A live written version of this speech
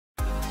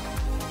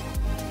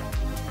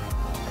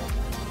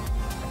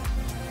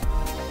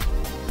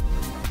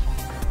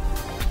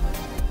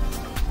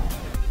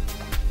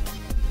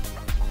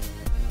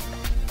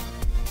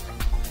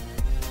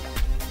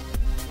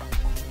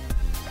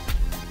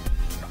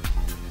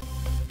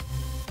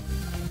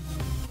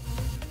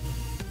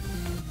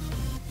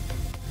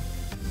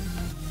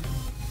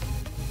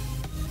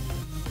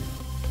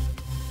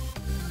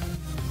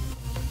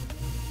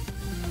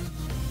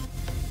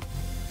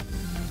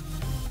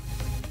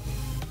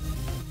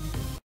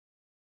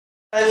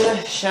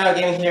Shadow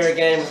Gaming here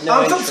again with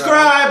no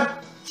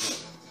Unsubscribe!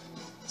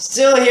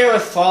 Still here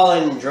with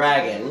Fallen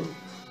Dragon.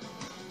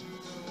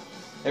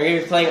 And we're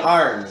gonna be playing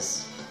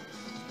ARMS.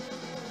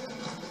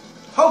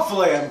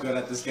 Hopefully I'm good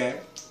at this game.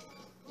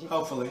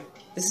 Hopefully.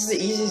 This is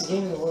the easiest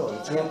game in the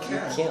world. You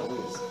can't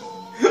lose.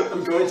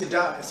 I'm going to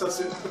die so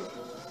soon.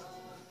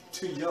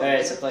 Too young.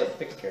 Alright, so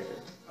pick a character.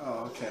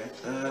 Oh, okay.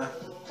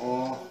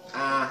 How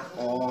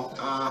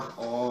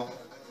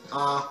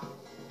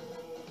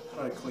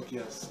do I click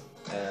yes?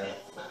 There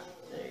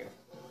you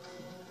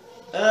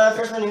go.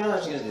 First one, you know I'm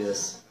actually gonna do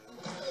this.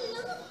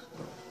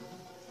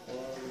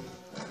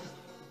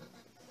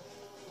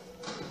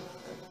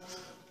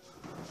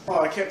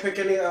 Oh, I can't pick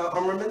any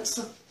armaments?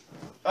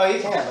 Oh,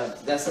 you can,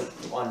 but that's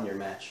on your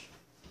match.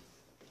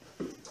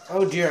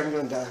 Oh dear, I'm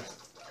gonna die.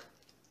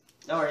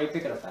 Don't worry, you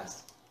pick it up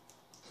fast.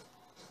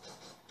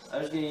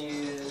 I'm just gonna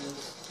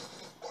use...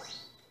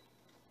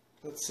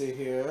 Let's see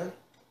here.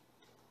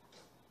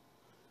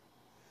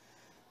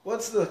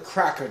 What's the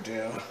cracker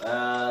do?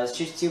 It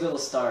shoots two little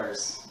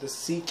stars. The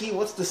Seiki?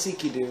 What's the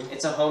Seiki do?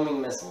 It's a homing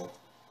missile.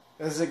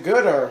 Is it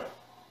good or?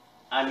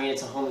 I mean,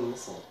 it's a homing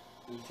missile.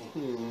 What do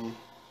you think?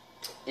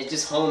 It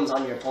just homes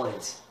on your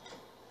opponent.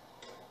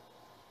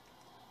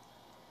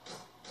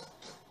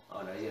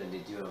 Oh no, he's gonna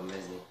do them,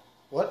 isn't he?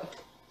 What?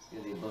 He's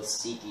gonna do both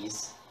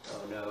Seikis.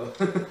 Oh no.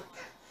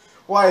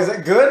 Why, is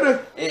that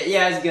good?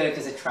 Yeah, it's good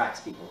because it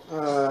tracks people.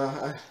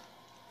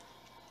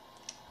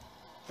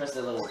 Press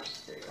the little...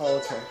 There you go. Oh,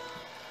 okay.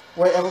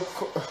 Wait,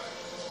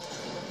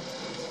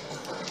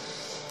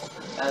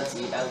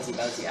 Bouncy, bouncy,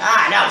 bouncy.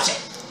 Ah, no, shit!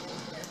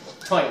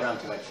 Toying around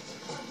too much.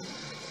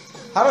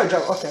 How do I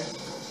jump? Okay.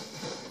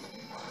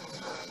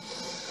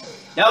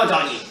 No,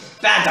 doggy!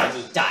 Bad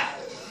doggy! Die!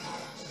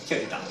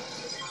 Kill your dog.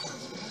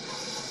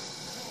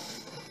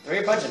 Where are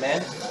you punching,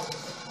 man?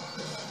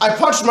 I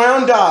punched my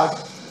own dog!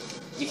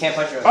 You can't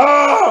punch your own.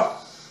 Oh!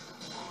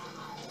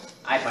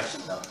 I punched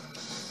him, though.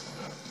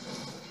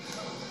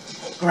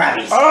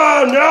 Grabbies!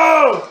 Oh,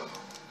 no!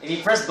 If you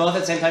press both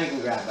at the same time, you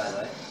can grab, by the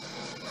way.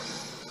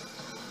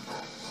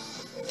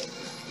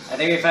 I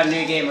think we found a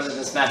new game other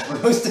than Smash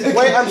Bros.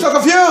 Wait, I'm so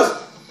confused!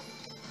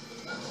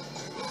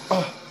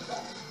 Oh.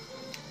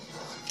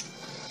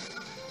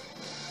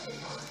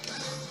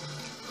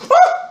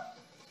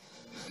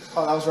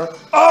 Oh, that was right.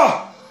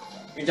 Oh!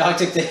 Your dog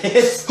took the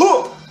hits.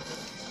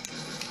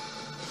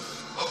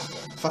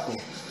 Fuck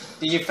me.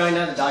 Did you find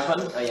out the dodge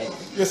button? Oh, yeah, you did.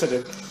 Yes, I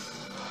did.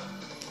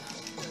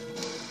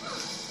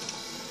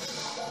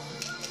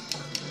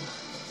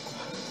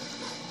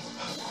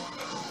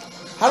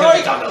 How do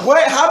I...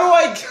 Wait, how do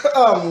I...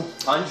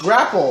 Punch?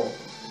 Grapple?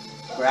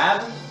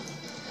 Grab?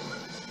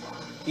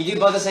 You do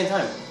both at the same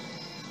time.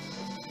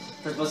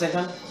 Press both at the same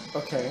time?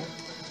 Okay.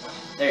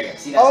 There you go.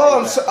 See,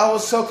 that's I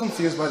was so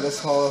confused by this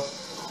whole...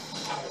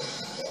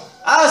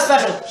 Oh,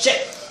 special!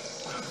 Shit!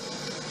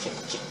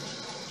 Shit.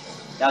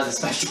 That was a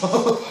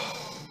special.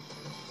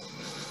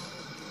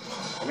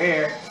 Come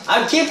here.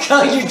 I keep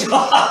calling you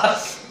dog!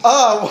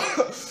 Oh,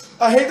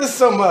 I hate this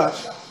so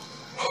much.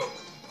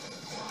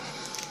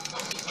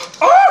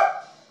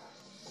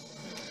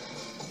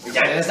 You're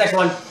done. This next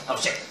one. Oh,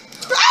 shit.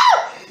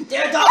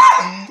 Damn it, dog!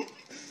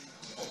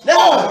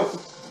 No!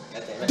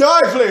 God damn it.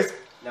 Die, please!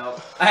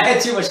 No. I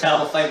had too much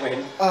health. I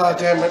win. Oh,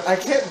 damn it. I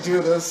can't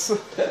do this.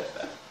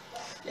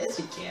 Yes,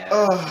 you can.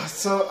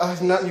 So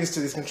I'm not used to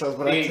these controls,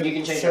 but you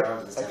can change your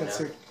arms. I can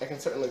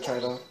certainly try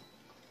it on.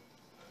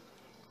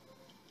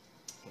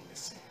 Let me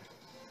see.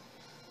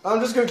 I'm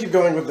just gonna keep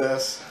going with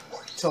this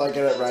till I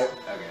get it right.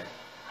 Okay.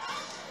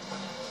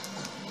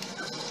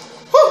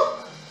 Whew!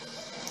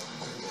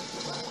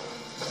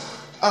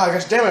 Oh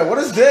gosh, damn it! What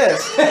is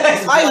this?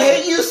 I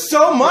hate you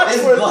so much.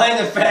 It's blind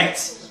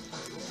effect.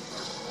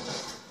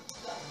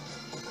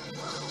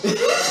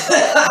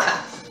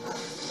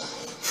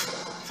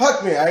 Fuck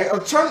me!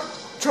 I'm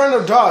trying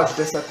to dodge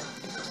this.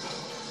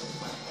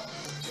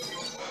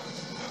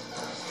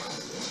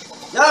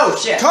 No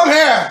shit! Come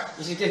here!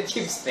 You should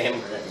keep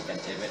spamming it. God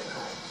damn it!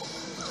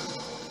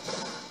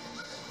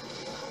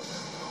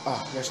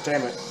 Oh gosh,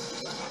 damn it!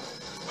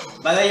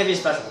 By the way, you have your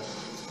special.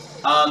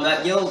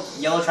 That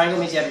yellow triangle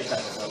means you have your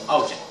special. So,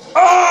 oh shit!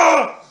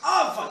 Oh!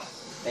 Oh fuck!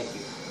 Thank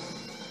you.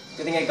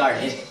 Good thing I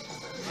guarded.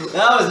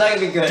 That was not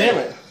gonna be good. Damn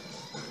it!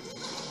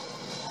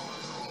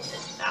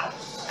 Ow!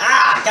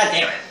 Ah! God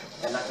damn it!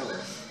 I'm not gonna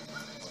work.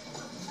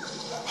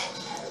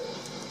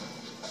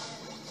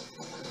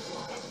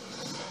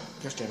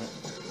 Gosh damn it.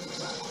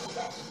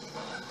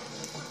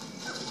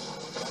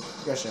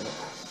 Gosh damn it.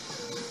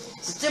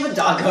 Stupid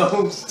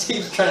doggo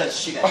keeps trying to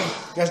shoot at me.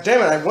 Gosh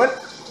damn it, I went.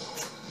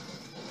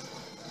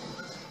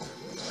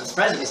 I'm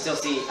surprised you can still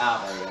see.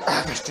 Oh, there you go.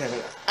 Ah, gosh damn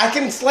it. I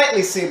can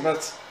slightly see,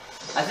 but.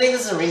 I think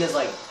this arena's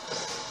like.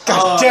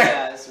 Gosh damn!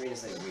 Yeah, this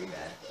arena's like really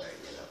bad. Sorry,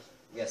 you know.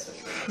 Yes,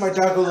 my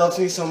doggo loves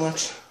me so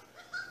much.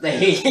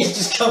 He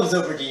just comes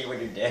over to you when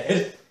you're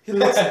dead. He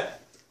looks.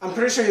 I'm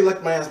pretty sure he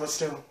licked my ass, but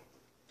still.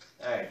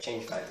 Alright,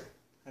 change fighter.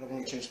 I don't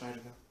want to change fighter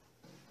though.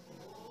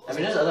 I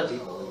mean, there's other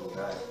people who can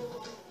try.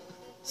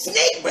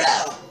 Snake, bro!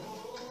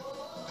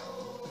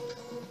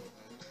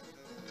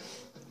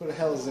 Who the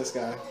hell is this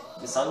guy?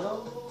 The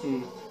Sungo?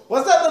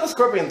 What's that little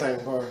scorpion thing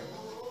for?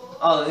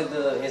 Oh,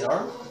 his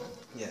arm?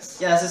 Yes.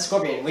 Yeah, that's a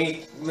scorpion.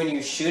 When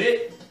you shoot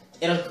it,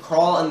 it'll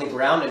crawl on the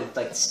ground and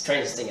like try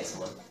to sting at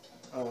someone.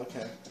 Oh,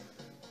 okay.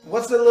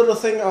 What's the little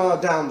thing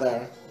down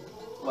there?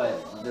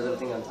 What? The little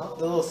thing on top?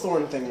 The little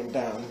thorn thing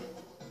down.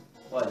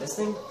 What? This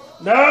thing?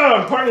 No,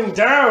 I'm pointing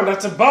down.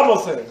 That's a bubble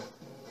thing.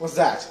 What's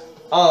that?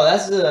 Oh,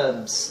 that's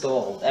the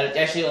skull. That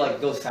actually like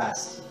goes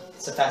fast.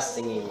 It's a fast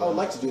thingy. I would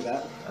like to do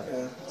that.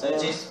 Okay. Yeah. So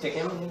just pick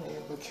him.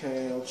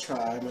 Okay, I'll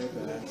try my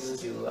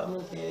best. I'm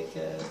gonna pick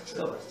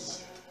Cobra.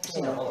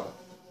 Hold on.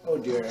 Oh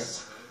dear.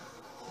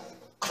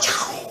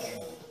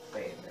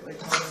 Wait. Wait,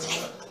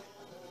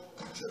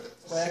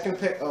 I can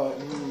pick. Oh.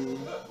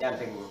 Yeah, I'm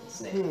picking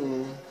Snake.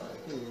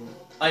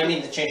 Oh, you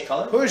mean to change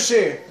color? Who is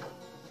she?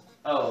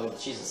 Oh,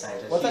 she's a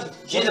scientist. What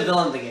She's the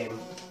villain of the game.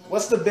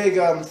 What's the big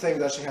thing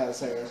that she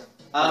has here?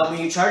 When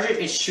you charge it,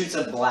 it shoots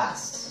a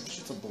blast.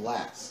 Shoots a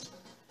blast.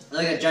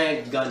 Like a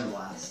giant gun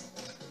blast.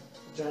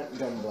 Giant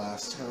gun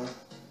blast, huh?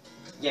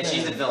 Yeah,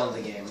 she's the villain of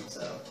the game,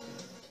 so.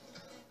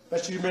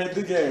 But she made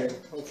the game.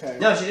 Okay.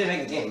 No, she didn't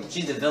make the game.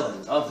 She's the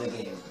villain of the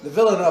game. The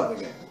villain of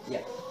the game.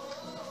 Yeah.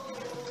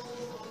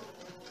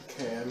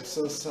 Okay, I'm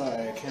so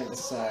sorry, I can't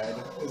decide.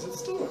 Is it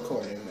still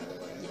recording, by the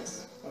way?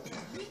 Yes. Okay.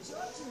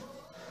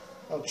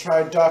 I'll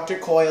try Dr.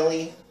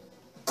 Coily.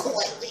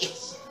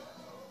 Coily.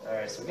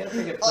 Alright, so we gotta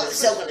pick a Oh, I'm place.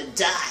 so gonna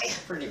die.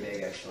 Pretty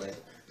big, actually.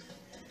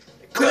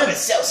 Crap is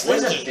so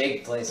Where's a slinky.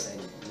 big place?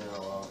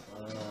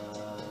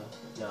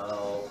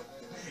 No.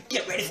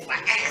 Get ready for my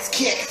ass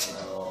kicked.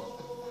 No.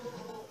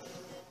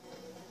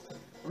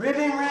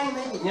 Ribbon ring,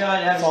 maybe? No,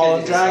 I'm just Fallen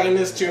gonna do dragon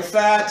this is too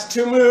fat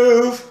to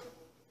move.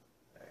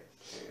 Alright,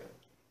 there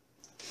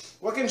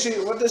you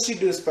go. What does she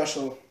do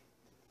special?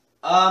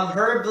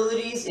 Her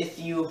abilities,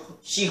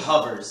 she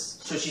hovers,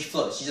 so she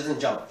floats. She doesn't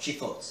jump, she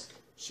floats.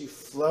 She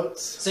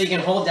floats. So you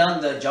can hold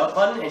down the jump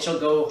button and she'll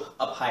go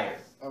up higher.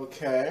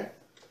 Okay.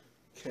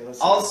 Okay, let's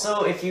see.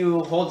 Also, if you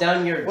hold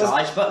down your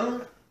dodge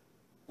button,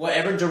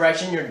 whatever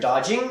direction you're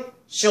dodging,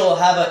 she'll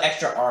have an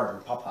extra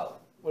arm pop out.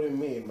 What do you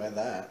mean by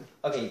that?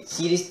 Okay,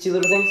 see these two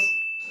little things?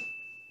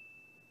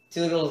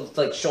 Two little,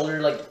 like, shoulder,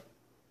 like,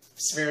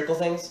 spherical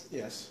things?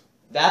 Yes.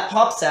 That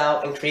pops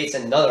out and creates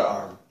another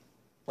arm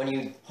when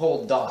you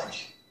hold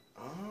dodge.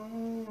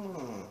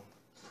 Oh.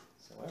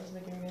 So where was my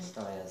gear again?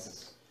 Oh yeah, this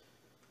is...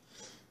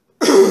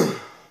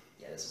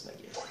 yeah, this is my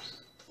gear.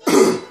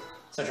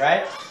 So try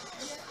it.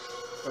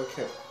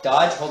 Okay.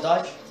 Dodge, hold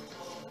dodge.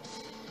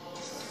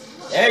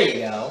 There you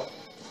go.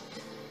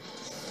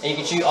 And you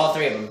can shoot all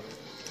three of them.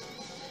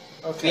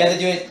 Okay. We have to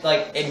do it,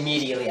 like,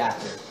 immediately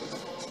after.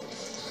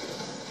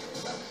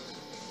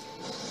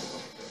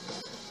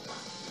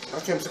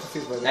 Okay, I'm so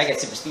confused by this. I get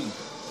super speed.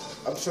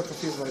 I'm so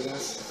confused by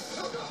this.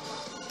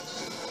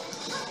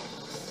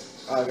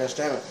 Oh gosh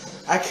damn it.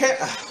 I can't...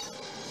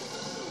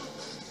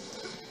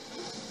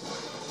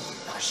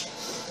 Oh shit.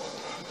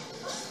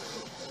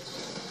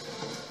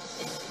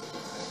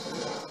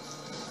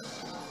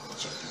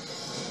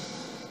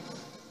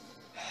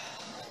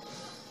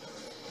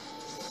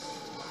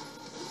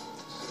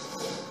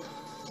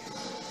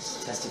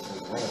 Testing for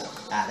the way.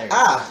 Ah, there you go.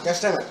 Ah! Gosh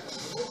damn it.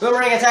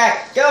 Boomerang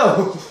attack!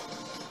 Go!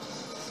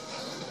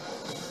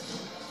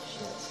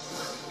 Shit.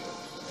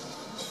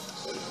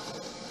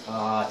 Oh,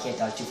 I can't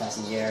dodge too fast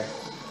in the air.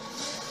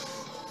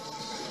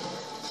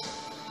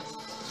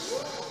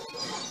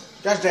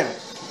 Gosh damn it.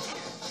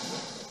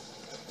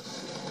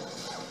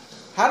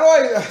 How do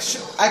I...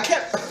 I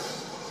can't...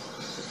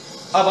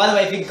 Oh, by the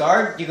way, if you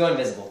guard, you go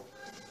invisible.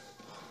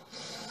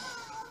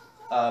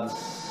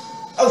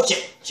 Oh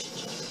shit!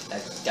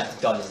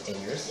 That gun is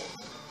dangerous.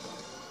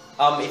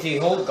 If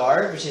you hold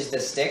guard, which is the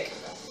stick,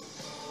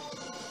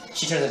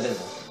 she turns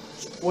invisible.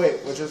 Wait,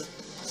 which is...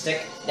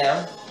 Stick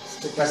down.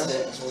 Stick Press down?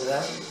 it. Hold it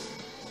down.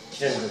 She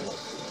turns invisible.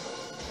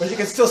 But you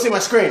can still see my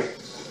screen.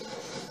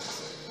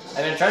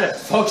 I've been trying to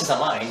focus on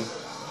mine.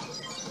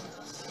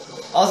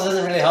 Also,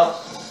 doesn't really help.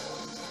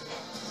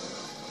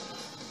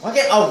 Why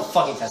can't? Oh,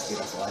 fucking test you.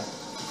 That's why.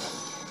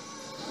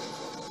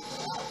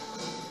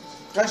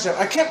 Gosh damn,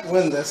 I can't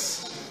win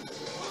this.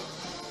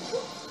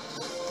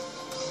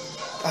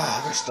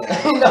 Ah, gosh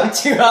damn.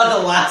 Knocked you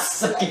out the last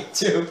second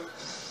too.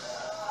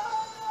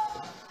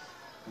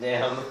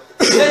 Damn.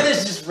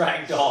 There's just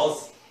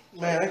ragdolls.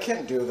 Man, I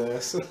can't do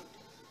this.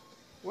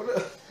 What a...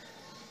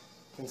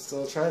 I can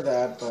still try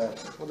that, but...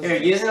 What is Here,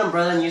 it? use an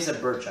umbrella and use a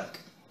bird chuck.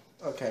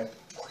 Okay.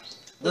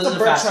 Those What's are a the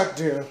bird fast. chuck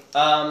do?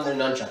 They're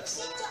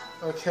nunchucks.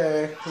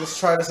 Okay, let's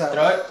try this out.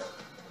 Throw it.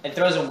 It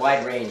throws a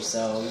wide range,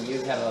 so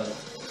you have a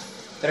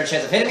better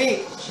chance of hitting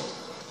me.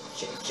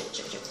 Shit.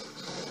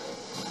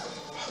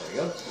 There we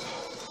go.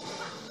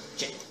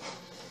 Shit.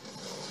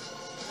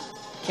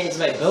 Can't use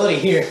my ability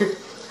here.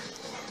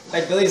 My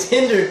ability's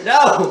hindered.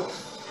 No!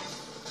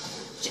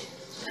 Shit.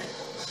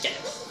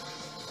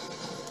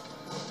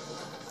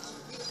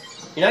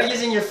 You're not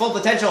using your full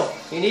potential.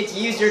 You need to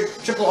use your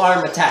triple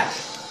arm attack.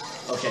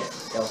 Oh shit.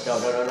 No.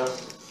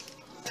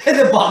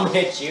 The bomb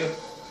hit you.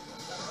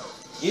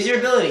 Use your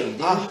ability,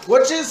 dude.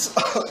 Which is...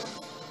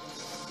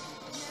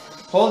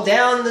 Hold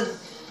down the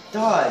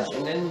dodge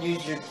and then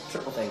use your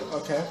triple thing.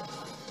 Okay.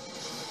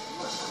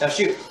 Now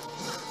shoot.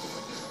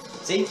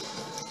 See?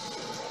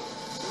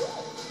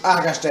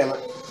 Ah, gosh damn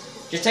it.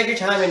 Just take your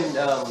time and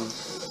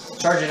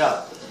charge it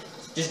up.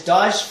 Just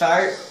dodge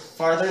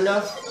farther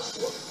enough.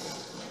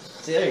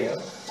 See, there you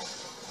go.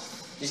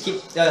 Just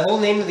keep, the whole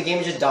name of the game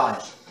is just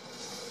dodge.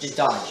 Just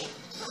dodge.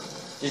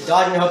 Just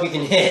dodge and hope you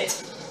can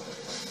hit.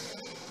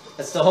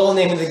 That's the whole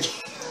name of the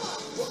game.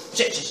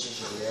 Shit.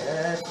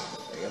 There you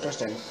go.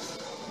 Interesting.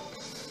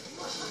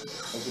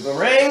 Thank you,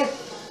 Boomerang.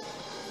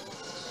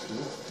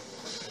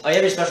 Oh, you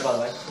have your special, by the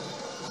way.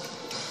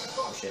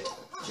 Oh, shit.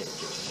 Shit.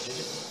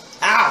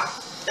 Ow!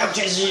 Oh,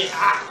 shit.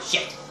 Ah,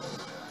 shit.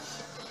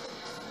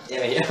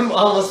 Damn it, I'm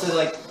almost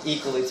like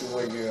equally to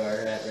where you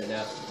are at right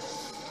now.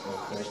 Oh,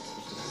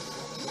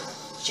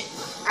 shit.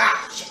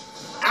 Ah, shit.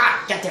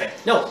 Ah,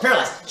 goddammit. No,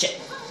 paralyzed.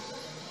 Shit.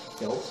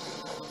 No.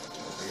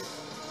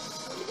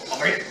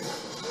 Over here.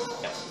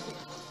 No.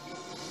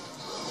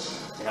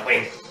 You're not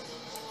winning.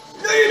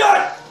 No, you're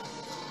not!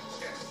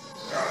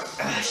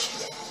 Ah,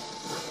 shit.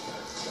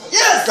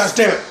 Yes! Gosh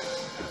damn it.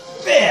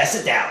 Yeah,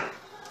 sit down.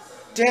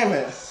 Damn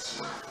it.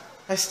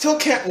 I still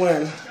can't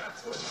win.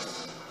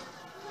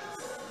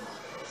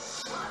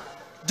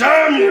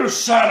 Damn you,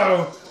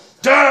 Shadow!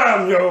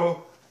 Damn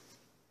you!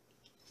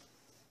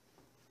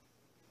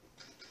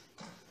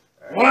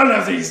 One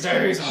of these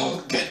days,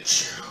 I'll get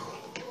you.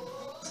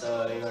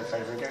 So, you want to try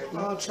a different character?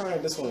 I'll try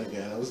this one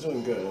again. I was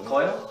doing good.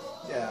 Coily?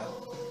 Yeah.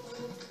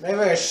 Maybe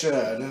I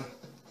should.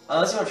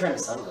 Unless you want to try the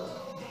sun go.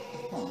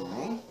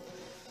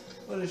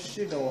 What is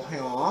she doing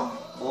here?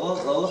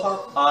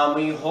 Lollipop?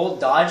 When you hold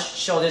dodge,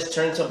 she'll just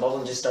turn into a bubble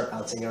and just start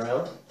bouncing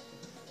around.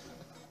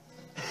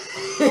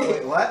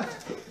 Wait, what?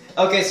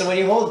 Okay, so when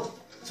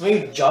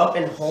you jump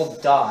and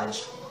hold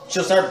dodge,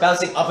 she'll start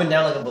bouncing up and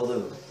down like a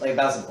balloon. Like a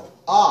bouncing ball.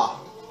 Ah.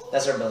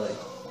 That's her ability.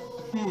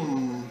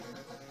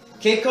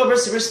 Kid Cobra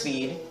super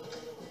speed.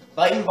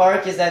 Bite and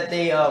bark is that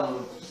they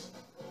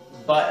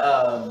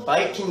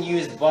Bite can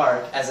use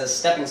bark as a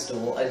stepping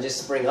stool and just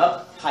spring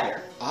up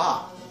higher.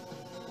 Ah.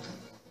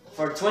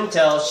 For Twin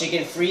Tail, she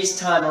can freeze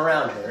time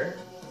around her.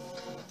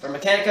 For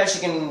Mechanica, she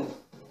can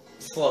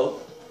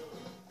float.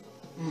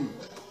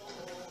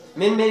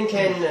 Min Min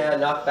can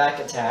knock back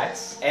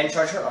attacks and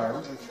charge her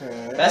arm.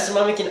 Okay. Master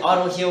Mummy can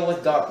auto heal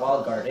with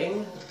while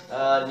guarding.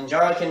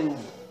 Ninjara can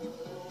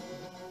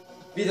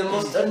be the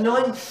most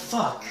annoying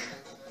fuck.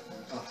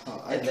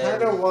 I And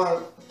kind then- of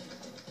want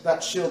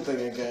that shield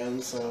thing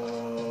again,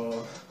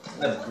 so...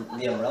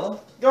 The umbrella?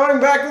 Going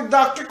back with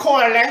Dr.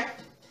 Coily.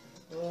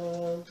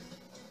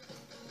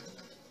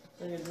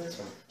 Where do you do this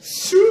one?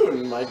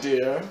 Soon, my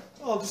dear.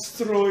 I'll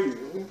destroy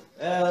you.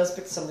 Let's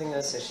pick something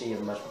that's actually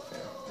much more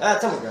fair.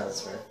 Temple Ground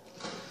is fair.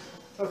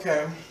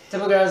 Okay.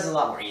 Temple Ground is a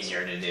lot more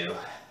easier to do.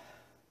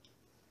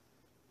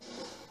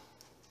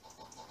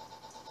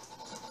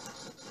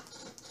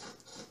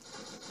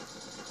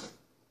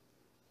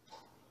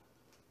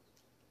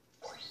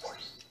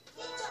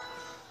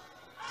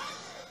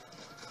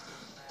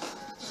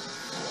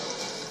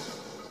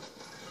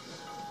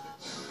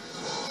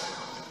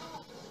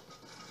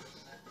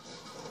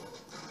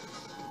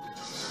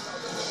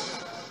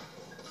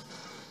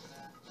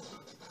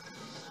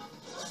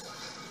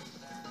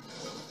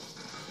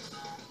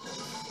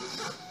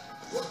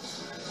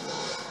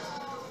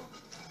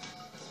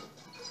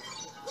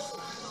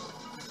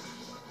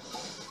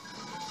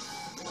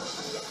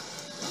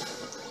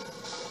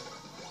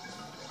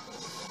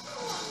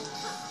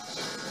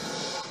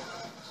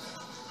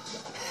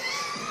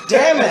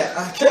 Damn it!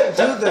 I can't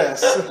do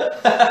this.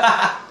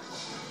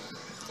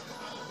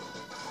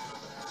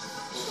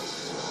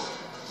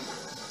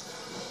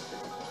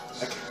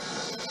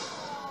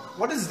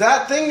 What is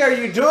that thing are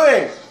you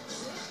doing?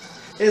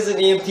 It's an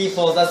EMP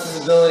pulse, that's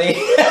his ability.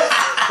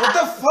 What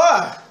the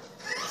fuck?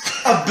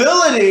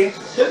 Ability?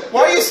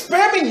 Why are you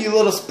spamming, you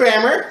little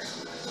spammer?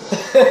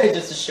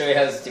 Just to show you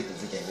how stupid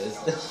the game is.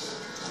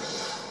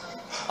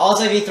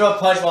 Also, if you throw a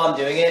punch while I'm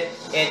doing it,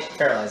 it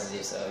paralyzes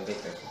you, so be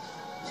careful.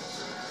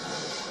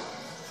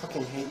 I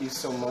fucking hate you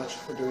so much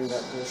for doing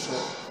that bullshit.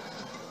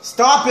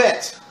 Stop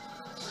it!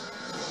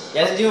 You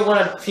have to do it when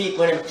I'm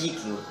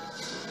peeking.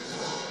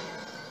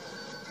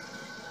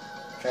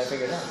 Try to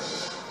figure it out.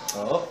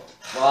 Oh.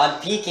 Well, I'm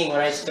peeking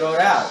when I throw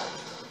it out.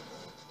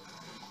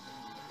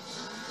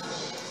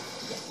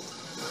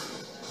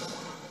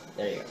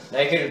 There you go. Now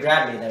you could have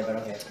grabbed me there, but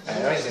okay.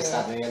 Alright, I'm just gonna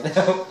stop doing it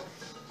now.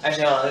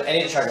 Actually, hold on. I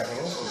need to charge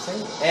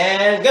everything.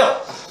 And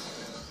go!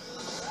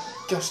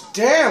 Gosh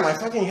damn, I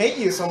fucking hate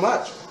you so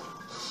much.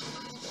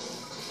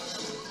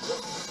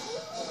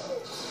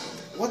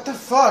 What the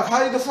fuck?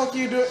 How the fuck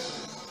you do it?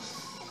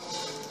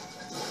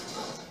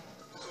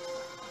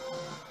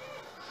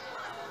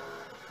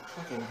 I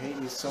fucking hate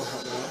you so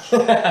much.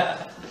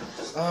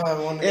 I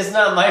wonder... It's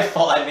not my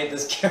fault I made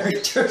this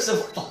character so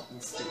fucking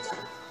stupid.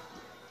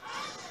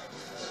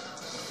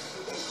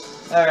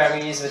 Alright, I'm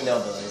gonna use it with no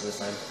abilities this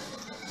time.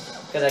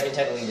 Because I can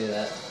technically do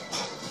that.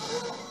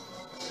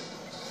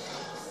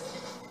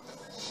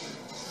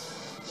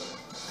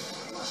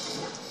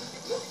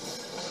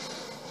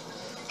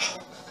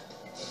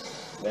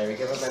 There we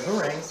go with my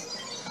boomerangs.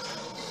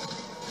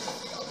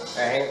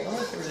 Alright, hang on.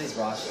 Let me get rid of these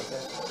rocks real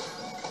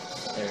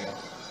quick. There we go.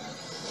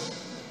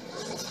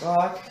 This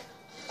rock.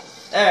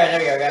 Alright, there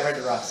we go. I got rid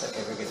of the rocks.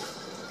 Okay, we're good.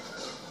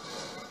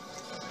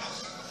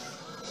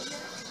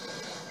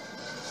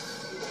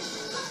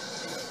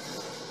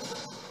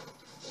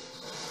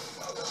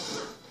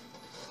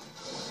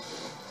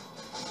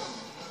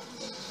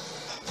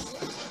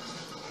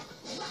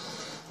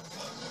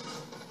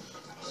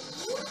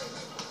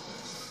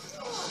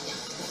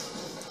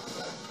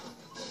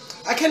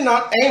 I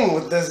cannot aim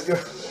with this girl.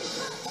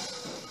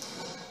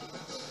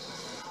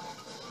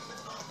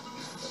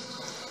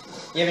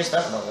 You have your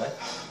special, by the way.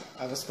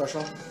 I have a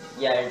special.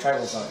 Yeah, you're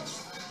trying this on.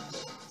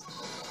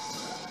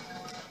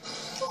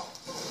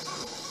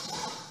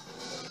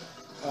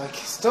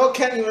 Still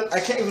can't even. I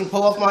can't even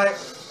pull off my.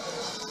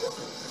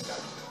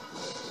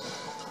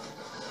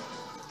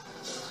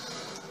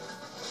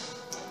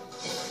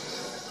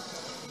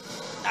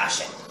 Ah,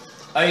 shit.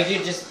 Oh, you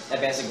could just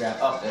advance and grab.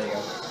 Oh, there you go.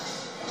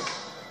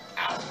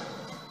 Ow.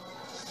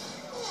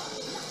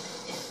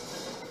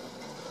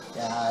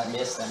 Yeah, I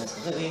missed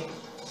completely.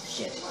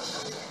 Shit.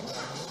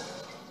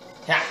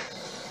 Ha!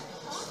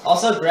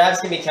 Also, grabs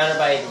can be countered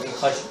by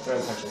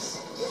throwing punches.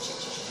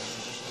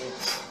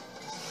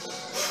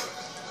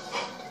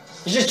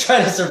 You're just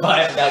trying to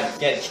survive and not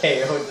get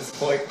KO at this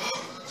point.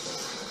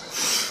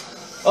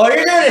 Oh, you're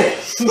doing it!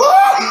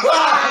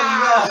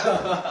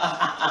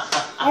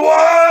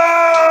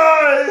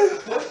 Why?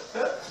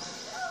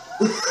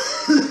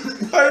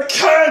 I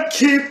can't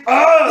keep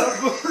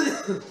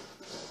up!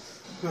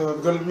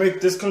 I'm gonna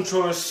make this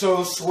controller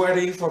so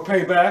sweaty for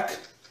payback.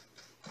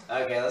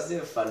 Okay, let's do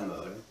the fun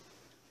mode.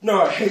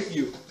 No, I hate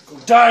you. Go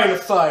die in the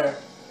fire.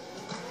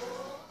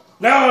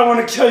 Now I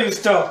want to kill you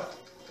still.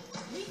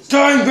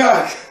 Dying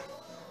back.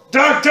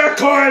 Dr.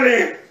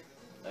 Coily!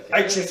 Okay,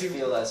 I just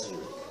feel that's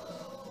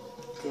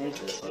going to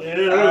kill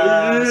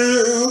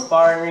you.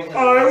 Sparring.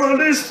 I will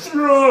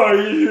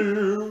destroy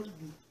you.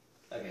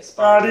 Okay, That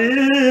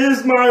sparring.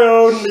 is my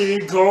only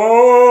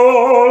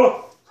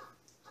goal.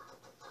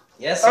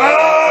 Yes,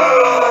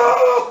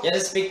 Ah! you have to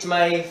speak to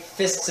my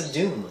fists of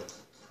doom.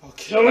 I'll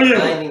kill you.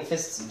 Blinding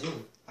fists of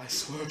doom. I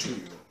swear to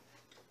you,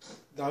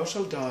 thou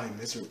shalt die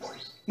miserably.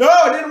 No,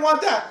 I didn't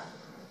want that.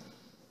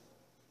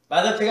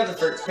 By the way, pick up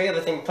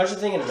the thing. Punch the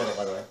thing in the middle.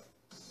 By the way,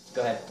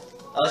 go ahead.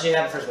 I'll let you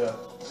have it first, Widow.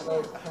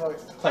 How do I?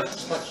 Punch,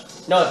 just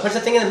punch. No, punch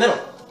the thing in the middle.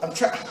 I'm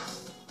trying.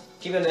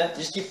 Keep it in there.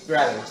 Just keep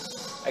grabbing.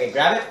 Okay,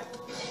 grab it.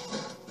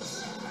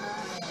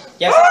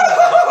 Yes.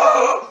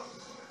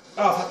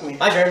 Oh, fuck me.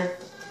 My turn.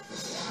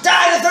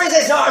 Die the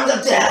 36 arms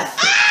of death!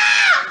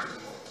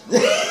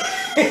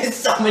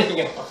 So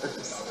many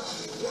arms.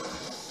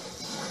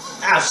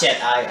 Oh shit,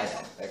 I died.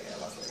 Okay, I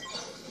lost it.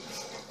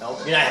 No,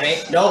 you're not having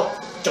it. No,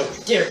 don't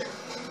you dare.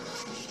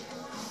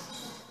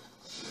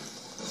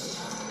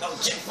 Oh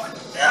shit, fuck.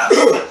 No,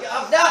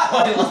 no!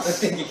 I lost the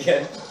thing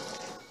again.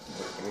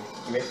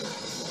 Give me.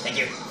 Thank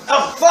you.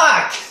 Oh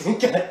fuck!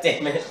 God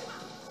damn it.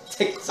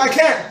 I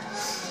can't.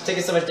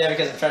 Taking so much damage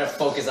because I'm trying to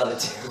focus on it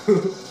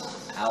too.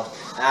 Ow.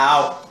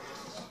 Ow.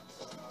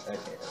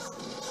 Okay.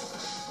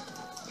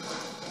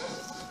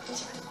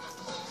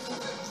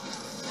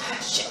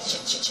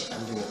 Shit.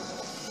 I'm doing it.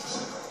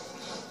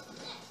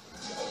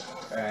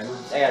 Alright,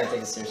 I gotta take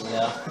this seriously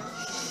now.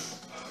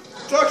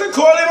 Dr.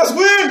 Coily must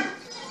win!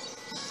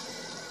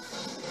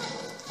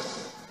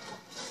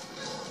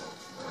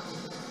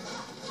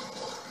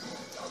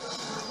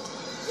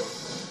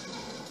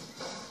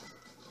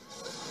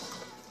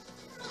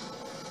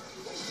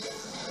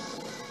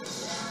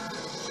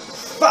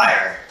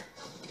 Fire!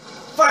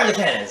 Fire the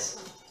cannons!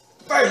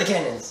 Fire the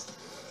cannons!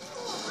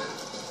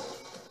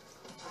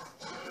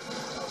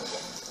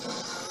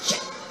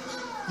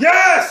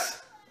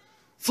 Yes!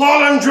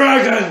 Fallen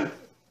Dragon!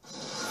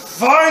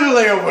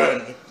 Finally a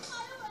win!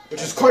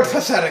 Which is quite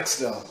pathetic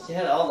still. You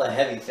had all the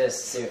heavy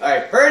fists too.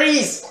 Alright,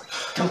 birdies!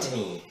 Come to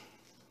me.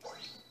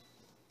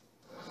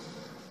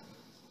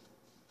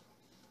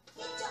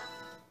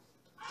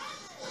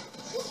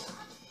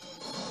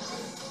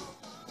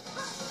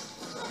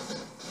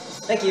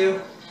 Thank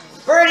you.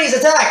 Birdies,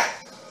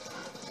 attack!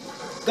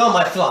 Go,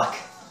 my flock.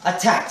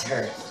 Attacked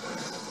her.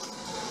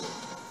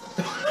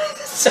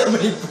 So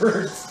many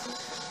birds.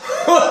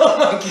 Oh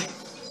my god.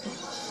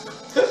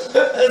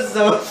 That's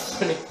so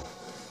funny.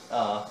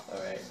 Aw,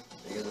 alright.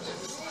 Here goes the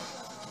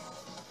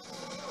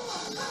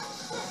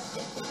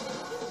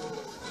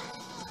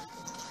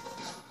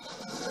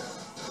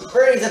birds.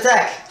 Birdies,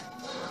 attack!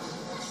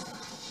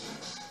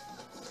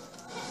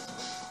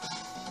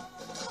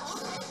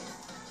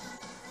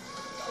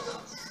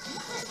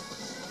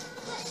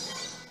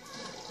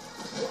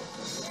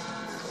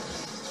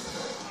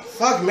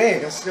 Fuck me.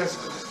 That's just.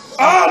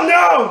 Oh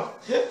no!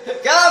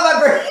 Get off my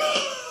bird!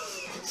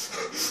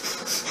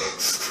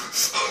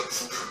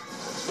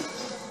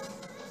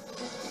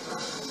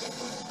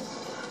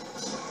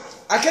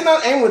 I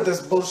cannot aim with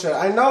this bullshit.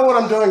 I know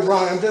what I'm doing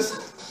wrong. I'm just.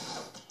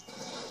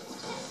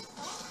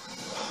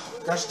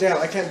 Gosh damn,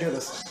 I can't do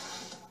this.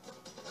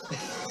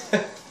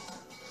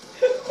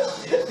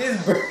 These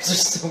These birds are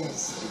so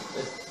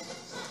stupid.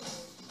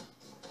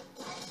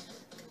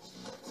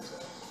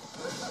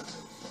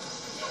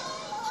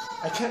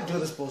 I can't do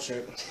this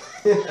bullshit.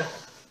 I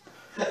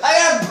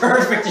got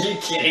perfect, are you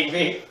kidding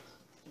me?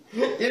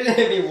 You didn't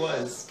hit me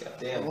once, god I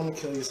damn. want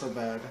to kill you so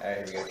bad. Alright,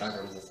 here we go,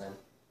 conquer rooms this time.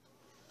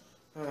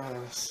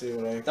 Let's see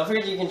what I... Don't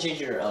forget you can change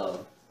your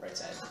right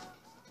side.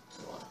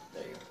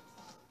 There you go.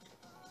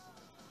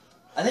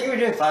 I think we were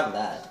doing fine with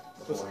that.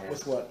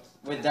 With what?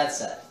 With that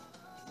set.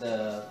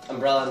 The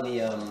umbrella and the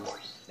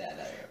there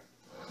you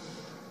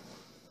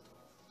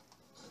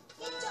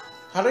go.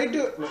 How do I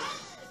do it?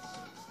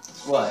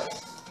 What?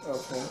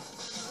 Okay.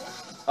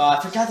 Oh, I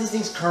forgot these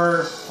things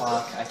curve.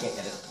 Fuck, I can't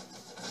get it.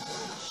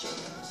 Shit.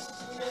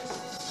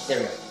 There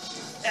we go.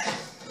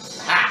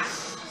 Ha!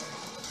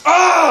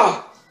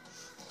 Ah!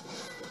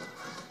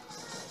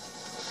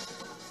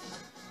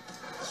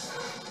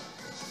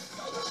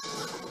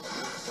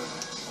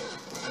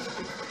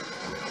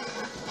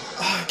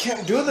 I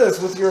can't do this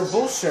with your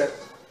bullshit.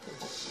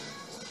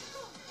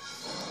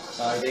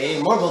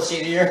 They more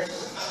bullshit here.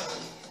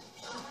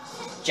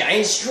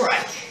 Giant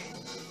strike.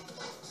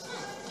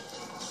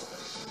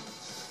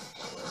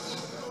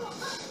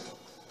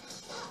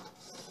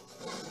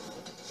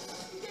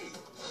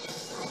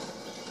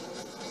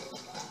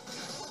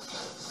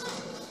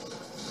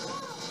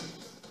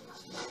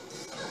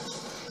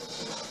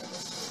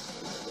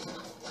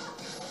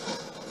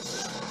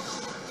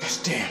 Gosh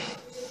damn.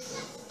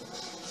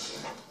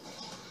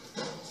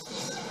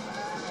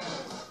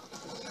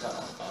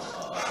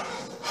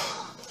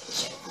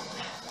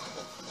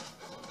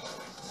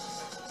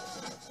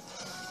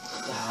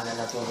 Ah, that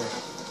knocked over.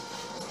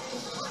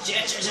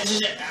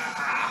 Shit.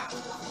 Ah.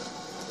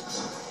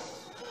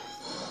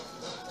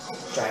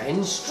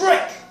 Dragon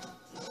strike.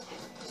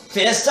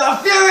 Fist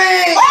of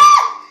fury.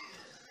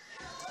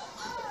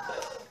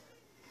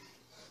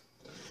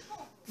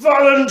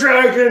 Fallen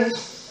Dragon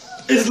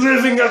is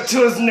living up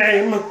to his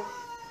name.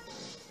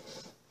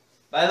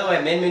 By the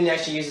way, Min Moon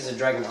actually uses a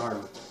dragon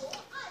arm.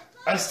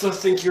 I still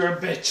think you're a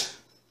bitch.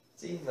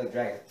 See, like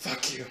dragon.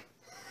 Fuck you.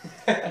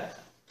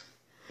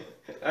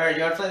 Alright,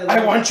 you wanna play the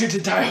I want you to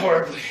die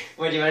horribly.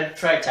 Wait, do you wanna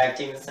try tag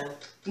team this time?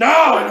 No,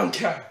 I don't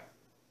care.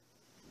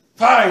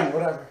 Fine,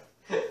 whatever.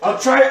 I'll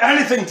try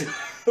anything to...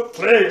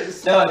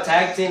 Please. No,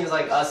 tag team is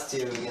like us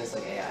two against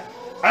like AI.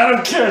 I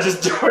don't care,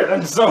 just do it.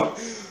 I'm so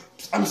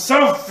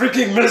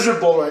freaking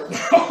miserable right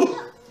now.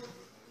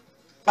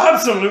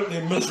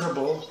 Absolutely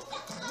miserable.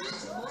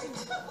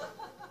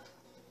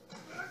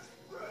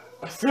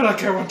 I feel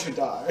like I want to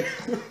die.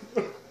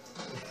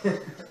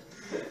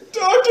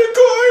 Dr.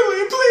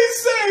 Coily, please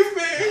save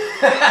me!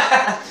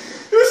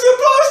 You're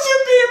supposed to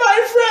be my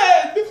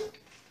friend!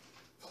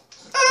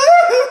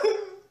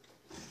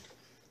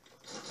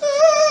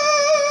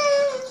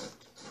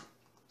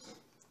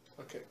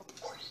 Okay.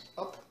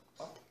 Up.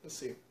 Let's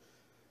see.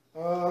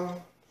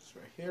 It's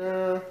right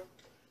here.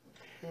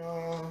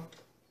 Here.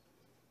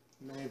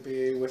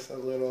 Maybe with a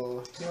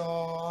little here.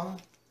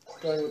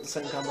 Going with the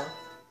same combo.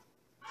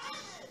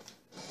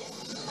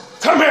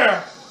 Come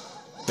here!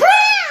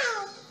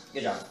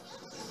 Good job.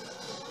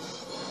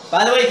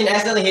 By the way, you can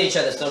accidentally hit each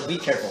other, so be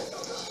careful.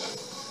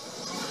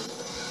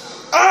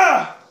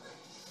 Ah!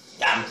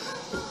 Got him.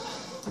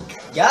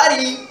 Got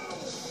him!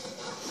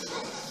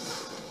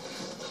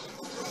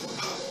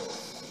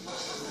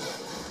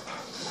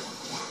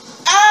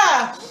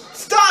 Ah!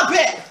 Stop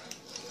it!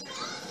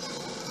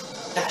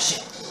 Ah,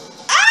 shit.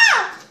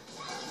 Ah!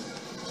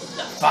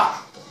 The fuck?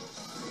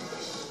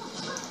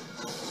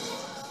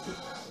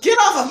 Get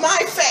off of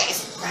my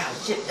face! Ah,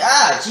 shit.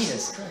 Ah,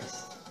 Jesus Christ.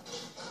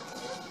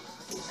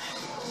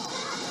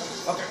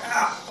 Okay,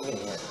 ah! I'm gonna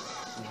hit it.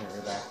 I'm gonna hit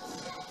it back.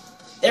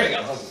 There we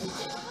go.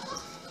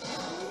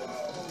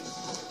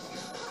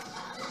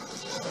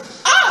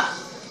 Ah!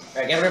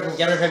 Alright, get rid of him.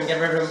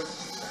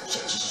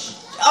 Shit.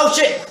 Oh,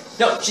 shit!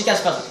 No, she's got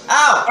spells.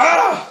 Ow!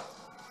 Ah!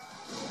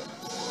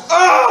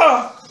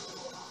 Ah!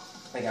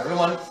 I got rid of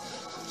one.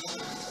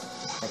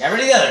 I got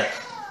rid of the other.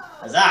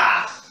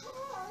 Huzzah!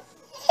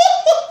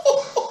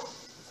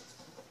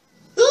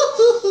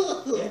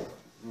 Yeah,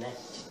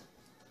 next.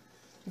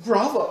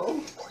 Bravo!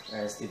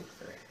 Alright, let's do it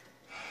for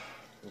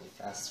really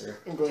faster.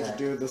 I'm going to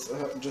do this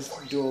just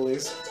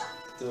dualies.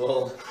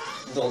 Dual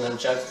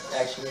nunchuck,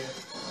 actually.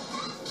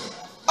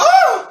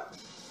 Ah!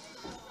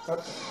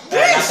 Alright,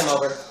 knock him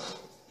over.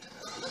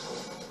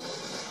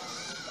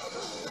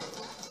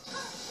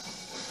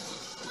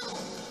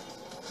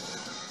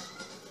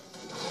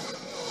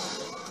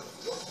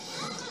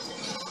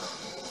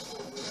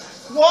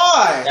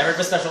 Why? Never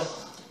for special.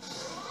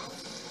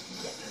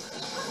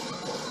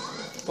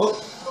 Oh,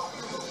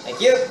 thank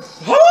you.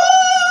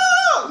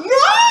 Ah!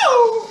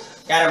 No!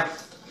 Got him.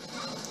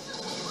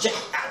 Shit.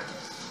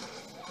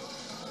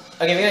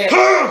 Okay, we gotta get.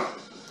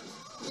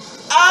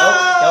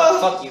 Ah! No,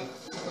 fuck you.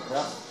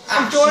 No.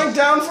 I'm going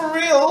down for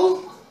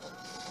real.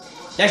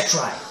 Nice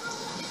try.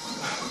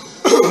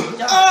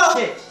 No, Ah!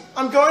 shit.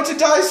 I'm going to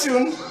die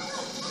soon.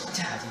 God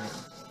damn it.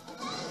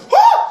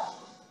 Ah!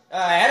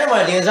 I don't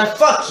want to do this.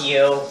 Fuck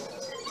you.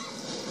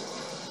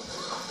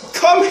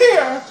 Come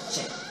here,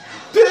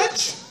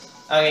 bitch!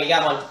 Okay, you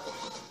got one.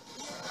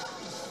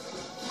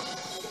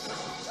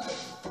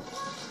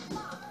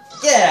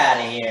 Get out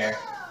of here.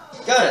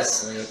 Go to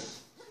sleep.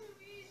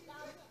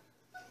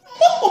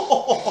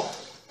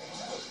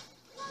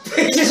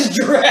 He just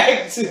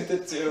dragged to the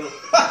two.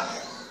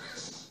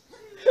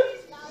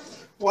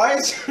 Why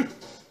is you...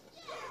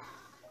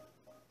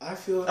 I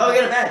feel... Oh, we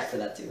got a badge for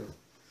that too.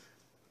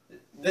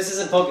 This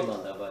isn't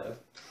Pokemon though, by the way.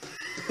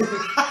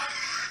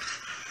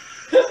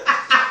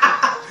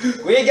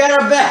 We got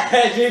our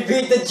badge. We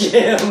beat the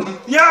gym.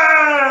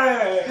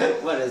 Yay!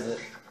 What is it?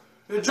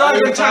 The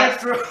dragon type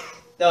through.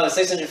 No,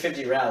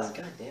 650 rounds.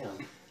 God damn.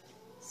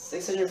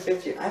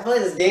 650. I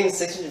played this game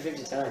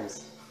 650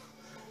 times.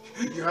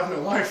 You have no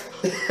life.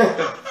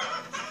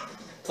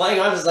 Flying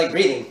arms is like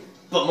breathing,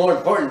 but more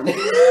important.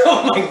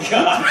 Oh my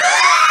god.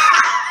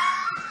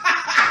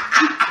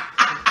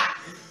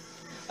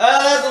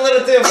 That's a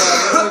little too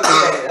much.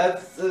 Okay,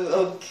 that's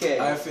okay.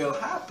 I feel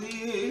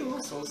happy.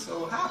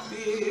 So happy.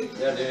 You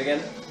wanna do it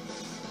again?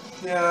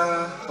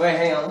 Yeah. Wait,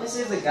 hang on. Let me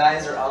see if the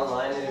guys are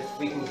online and if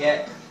we can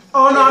get.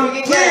 Oh no, if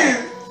we can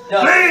get.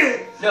 No,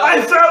 Please! no.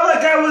 I felt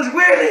like I was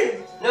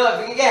winning! No, if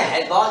we can get a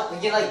headlock, we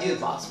can like do the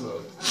box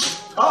mode.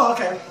 Oh,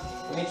 okay.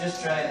 Let me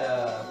just try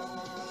to.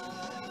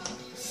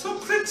 So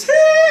pretty,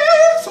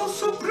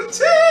 so pretty.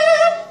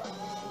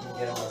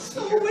 Get on my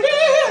So speaker. pretty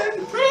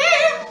and pretty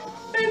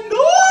and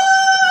no.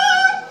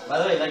 By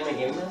the way, you like my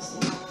game mouse?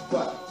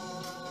 What?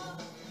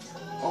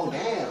 Oh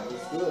damn,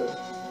 it's good.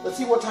 Let's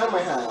see what time I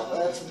have.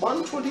 It's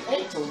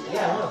 1:28. So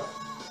Yeah, I know.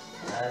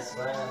 That's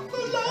why I'm.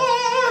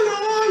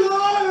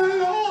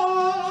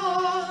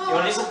 You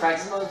want to do some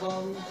practice mode while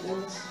I'm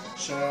doing this?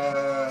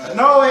 Sure.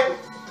 No wait.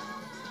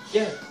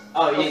 Yeah.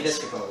 Oh, you need this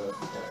controller.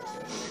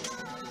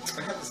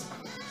 I have this.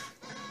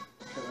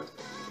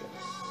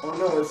 Oh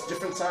no, it's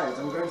different sides.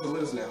 I'm going to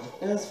lose now.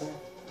 Yeah, that's fine.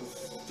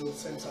 It's still the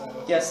same side.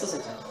 Yeah, it's still the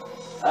same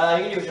time.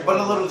 You can do whichever But a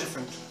one. little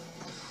different.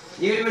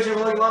 You can do whichever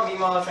one you want.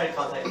 Meanwhile, I'll try to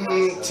contact you.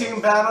 guys, so.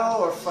 Team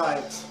battle or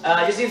fight?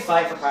 Just do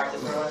fight for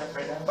practice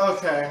right now.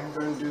 Okay, I'm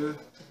going to do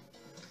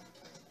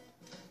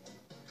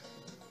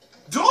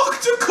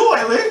Dr.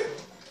 Coily!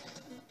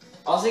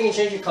 Also, you can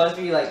change your color if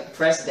you like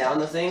press down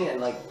the thing and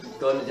like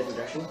go in a different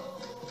direction.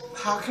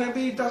 How can I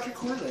be Dr.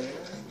 Coily?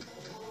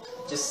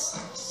 Just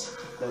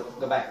no,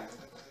 go back.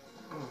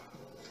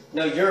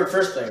 No, you're a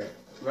first player.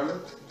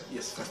 Remember?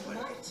 Yes, first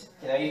player.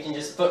 You know, you can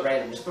just put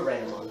random. Just put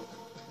random on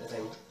the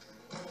thing.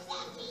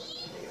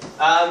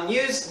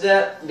 Use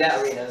that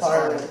arena. It's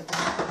Alright.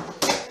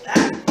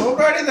 fine.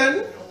 Alrighty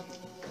then.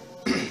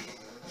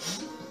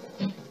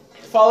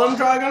 Fallen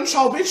Dragon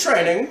shall be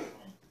training.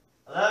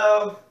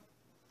 Hello.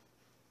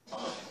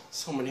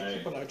 So many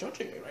people are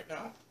judging me right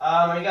now.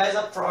 Are you guys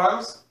up for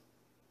arms?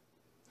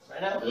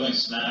 Right now? Doing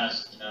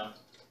Smash, you know.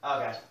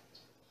 Okay.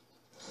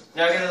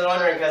 No, because I was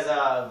wondering because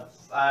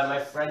my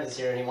friend is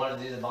here and he wanted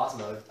to do the boss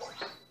mode.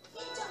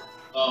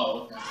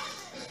 Oh, okay.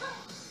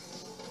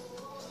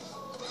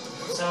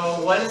 So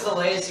what is the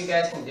latest you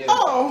guys can do?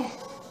 Oh!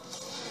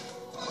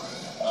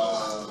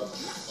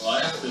 Well, I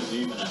have to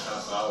leave in a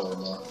half hour or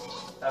more.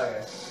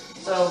 Okay.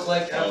 So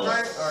like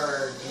effort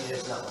or do you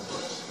just not want to do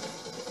it?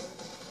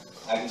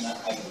 I can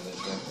do this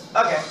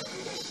one. Okay.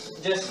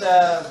 Just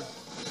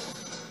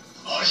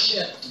Oh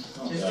shit!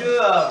 Oh, just God. do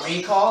a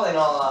recall and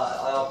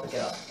I'll pick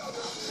it up.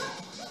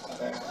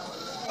 Okay.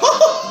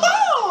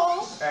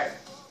 Alright.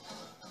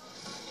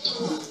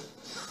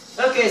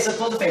 Okay, so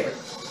pull the paper.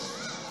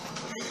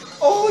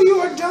 Oh, you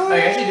are dying! Oh,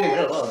 you're actually doing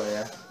really well over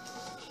there.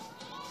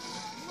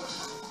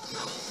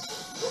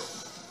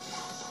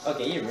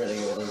 Okay, you're really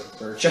good with those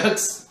bird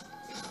chucks.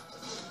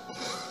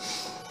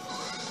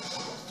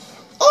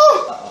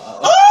 Oh!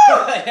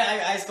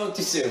 I spoke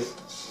too soon.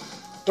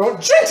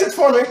 Don't jinx it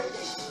for me!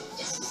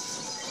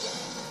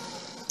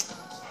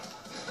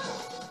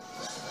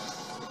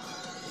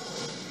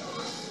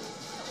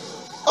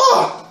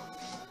 Oh!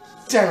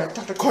 Damn it,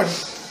 Dr.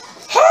 Coily.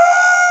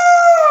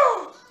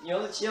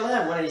 You only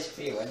have one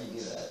HP. Why did you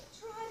do that?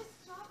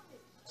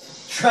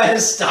 Try to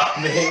stop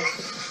me.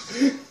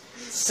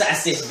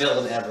 Sassiest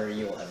villain ever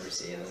you will ever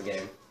see in this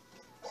game.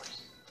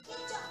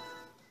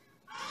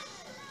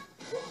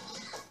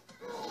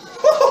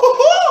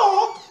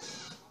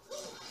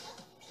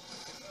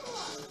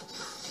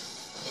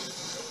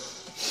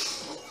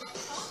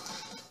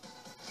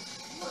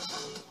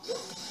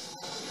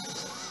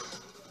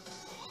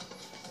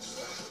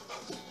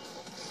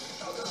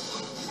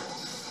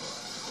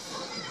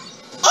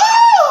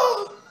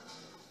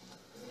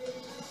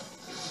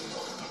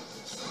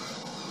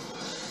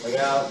 Look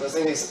out, those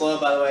things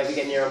explode by the way if you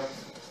get near them.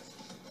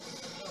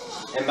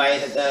 And by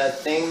the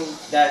thing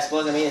that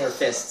explodes, I mean her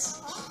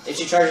fists. If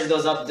she charges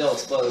those up, they'll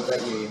explode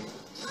right near you.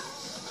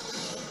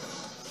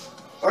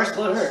 Or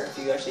explode her if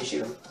you actually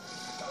shoot them.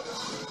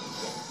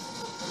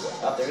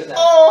 Oh, there it is now.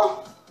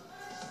 Oh!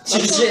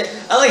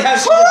 I like how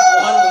she just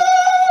waddles.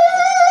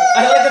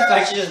 I like the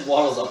fact she just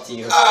waddles up to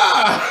you.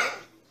 Ah!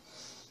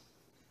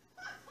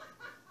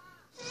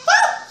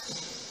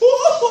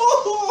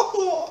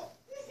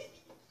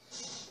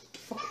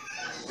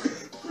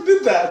 Who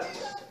did that?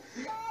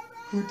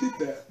 Who did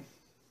that?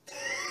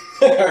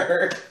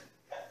 Her.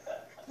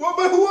 What?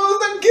 But who was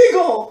that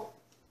giggle?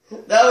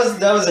 That was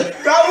That was her.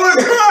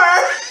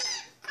 I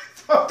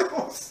thought that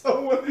was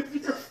someone of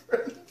your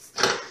friends.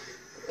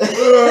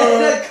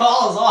 that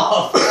calls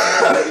off.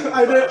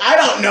 I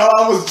don't know.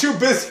 I was too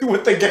busy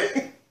with the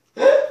game.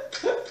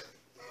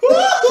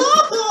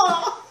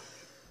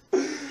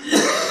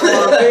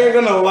 Well, they're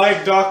gonna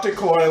like Dr.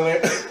 Coily.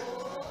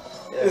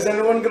 Is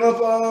anyone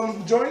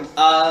gonna join?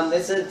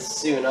 They said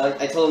soon.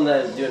 I told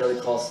them to do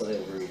another call so they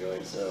were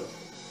rejoin. So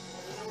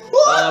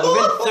we've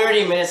been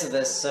 30 minutes of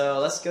this. So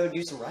let's go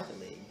do some Rocket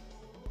League.